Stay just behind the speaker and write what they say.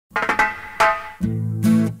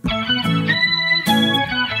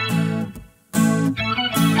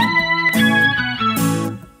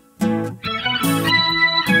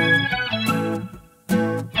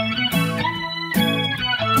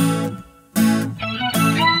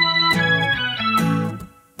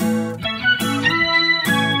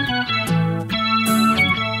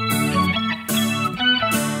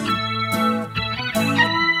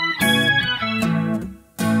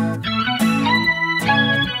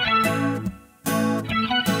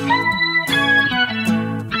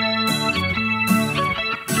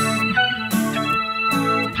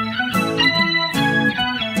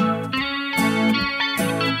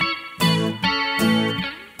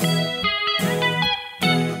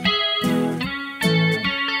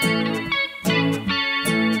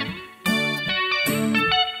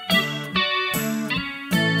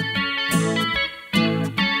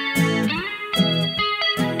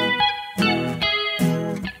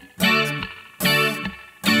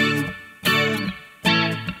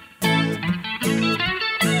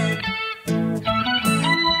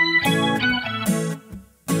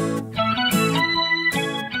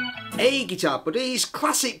guitar buddies,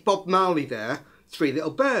 classic Bob Marley there, Three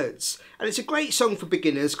Little Birds. And it's a great song for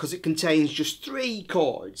beginners because it contains just 3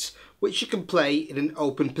 chords which you can play in an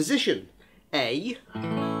open position. A,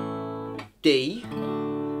 D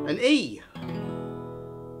and E.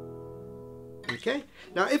 Okay,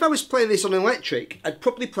 now if I was playing this on electric, I'd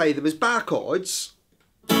probably play them as bar chords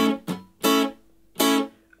and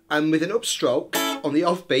with an upstroke on the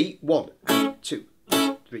offbeat, 1 and 2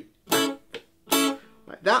 and 3 and 4,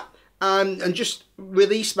 like that, and just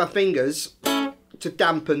release my fingers to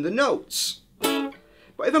dampen the notes.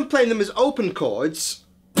 But if I'm playing them as open chords,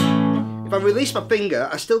 if I release my finger,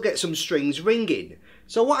 I still get some strings ringing.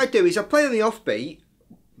 So what I do is I play on the offbeat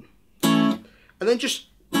and then just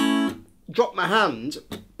drop my hand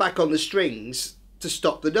back on the strings to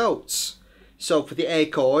stop the notes. So for the A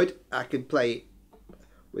chord, I can play it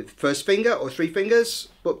with first finger or 3 fingers,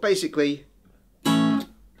 but basically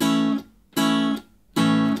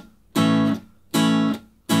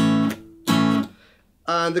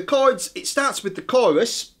and the chords, it starts with the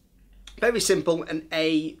chorus, very simple, an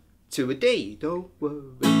A to a D. Don't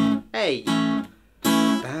worry, A,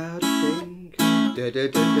 about a thing, da da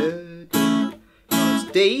da da da.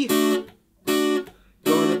 It's D,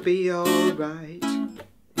 gonna be alright,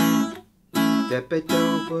 but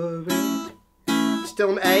don't worry,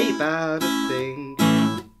 still an A, about a thing,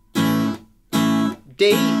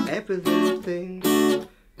 D, every little thing,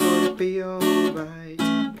 gonna be alright.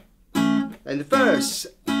 And the verse,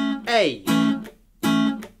 A,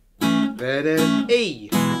 then E,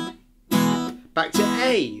 back to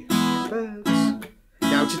A, verse,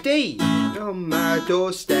 now to D, on my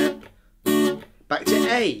doorstep, back to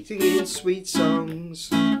A, singing sweet songs,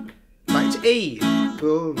 back to E,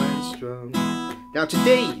 poor and strong, now to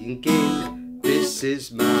D, thinking, this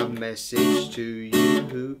is my message to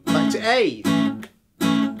you, back to A,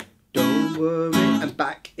 don't worry, and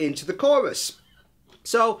back into the chorus.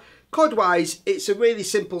 So, chord wise, it's a really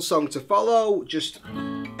simple song to follow, just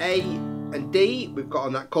A and D we've got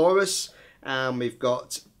on that chorus, and we've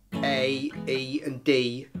got A, E and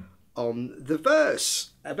D on the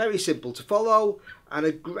verse. Very simple to follow and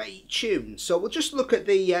a great tune. So we'll just look at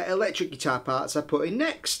the electric guitar parts I put in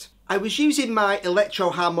next. I was using my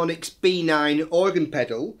Electro Harmonix B9 organ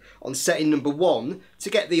pedal on setting number 1 to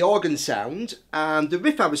get the organ sound, and the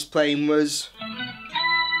riff I was playing was...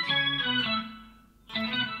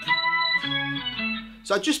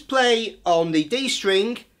 So I just play on the D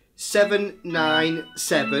string, 7, 9,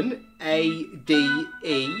 7, A, D,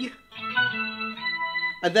 E,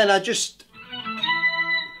 and then I just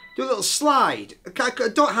do a little slide. I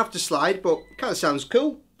don't have to slide, but it kind of sounds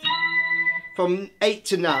cool. From 8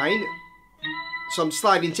 to 9, so I'm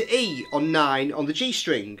sliding to E on 9 on the G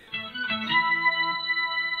string.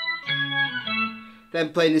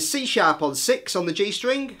 Then playing a C sharp on 6 on the G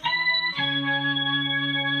string.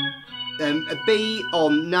 Then a B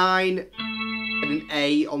on 9 and an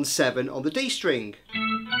A on 7 on the D string.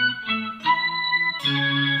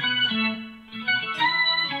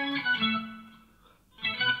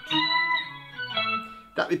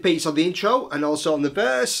 That repeats on the intro and also on the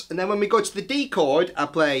verse, and then when we go to the D chord I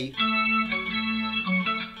play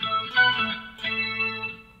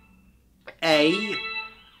A,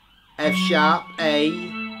 F sharp, A,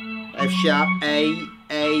 F sharp, A,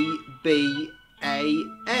 B, A.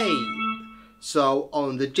 So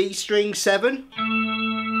on the G string 7,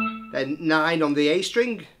 then 9 on the A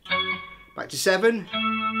string, back to 7,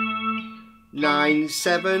 9,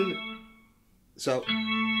 7, so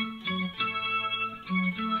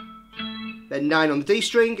then 9 on the D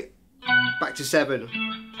string, back to 7,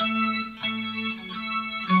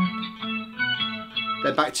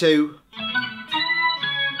 then back to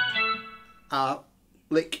our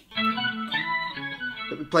lick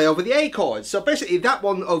that we play over the A chord. So basically that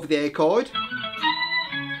one over the A chord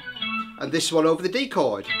and this one over the D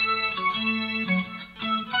chord.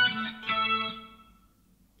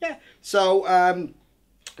 Yeah, so a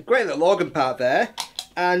great little organ part there.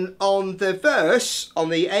 And on the verse, on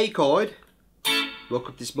the A chord, woke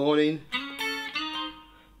up this morning,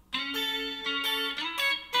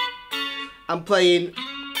 I'm playing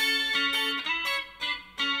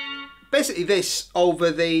basically this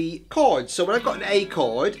over the chords. So when I've got an A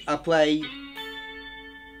chord, I play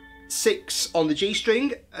 6 on the G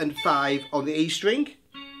string and 5 on the E string,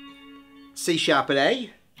 C sharp and A.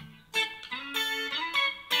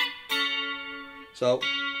 So,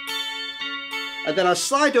 and then I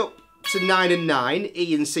slide up to 9 and 9,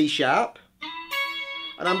 E and C sharp,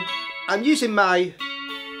 and I'm using my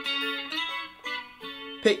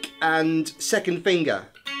pick and second finger.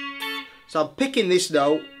 So I'm picking this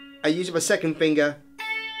note and using my second finger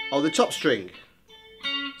on the top string.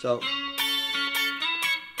 So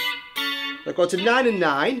I go to 9 and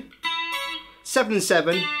 9, 7 and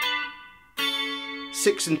 7,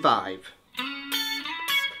 6 and 5.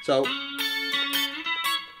 So,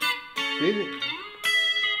 and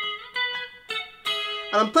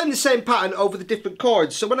I'm playing the same pattern over the different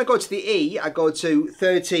chords. So when I go to the E, I go to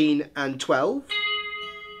 13 and 12,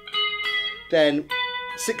 then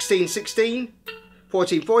 16, 16,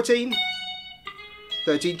 14, 14,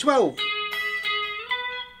 13, 12.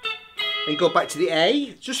 And go back to the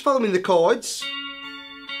A, just following the chords.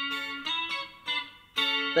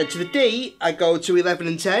 Then to the D, I go to 11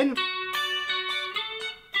 and 10.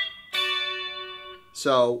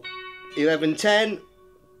 So 11, 10,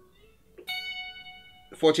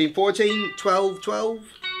 14, 14, 12, 12,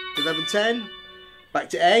 11, 10. Back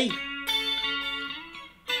to A.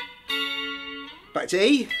 Back to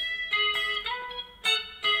E.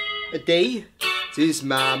 A D. This is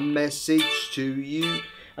my message to you.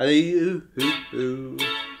 And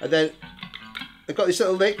then I've got this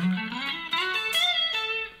little lick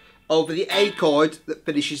over the A chord that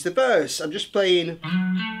finishes the verse. I'm just playing.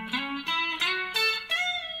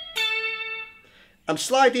 I'm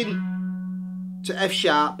sliding to F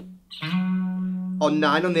sharp on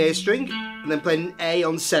 9 on the A string, and then playing an A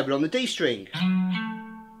on 7 on the D string.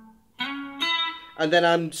 And then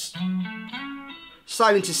I'm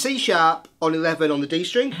sliding to C sharp on 11 on the D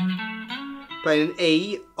string, playing an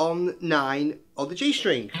E on 9 on the G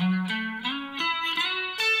string.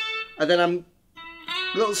 And then I'm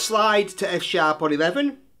a little slide to F sharp on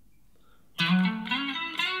 11.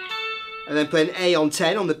 And then playing A on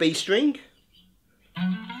 10 on the B string.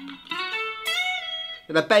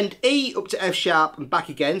 Then I bend E up to F sharp and back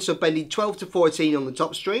again, so bending 12 to 14 on the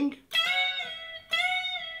top string.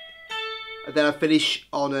 And then I finish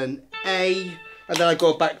on an A, and then I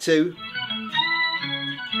go back to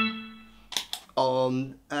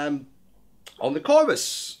on the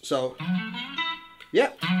chorus. So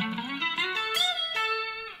yeah,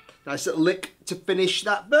 nice little lick to finish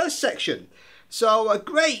that verse section. So a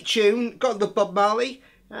great tune, got the Bob Marley,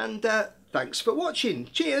 and thanks for watching.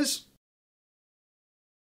 Cheers.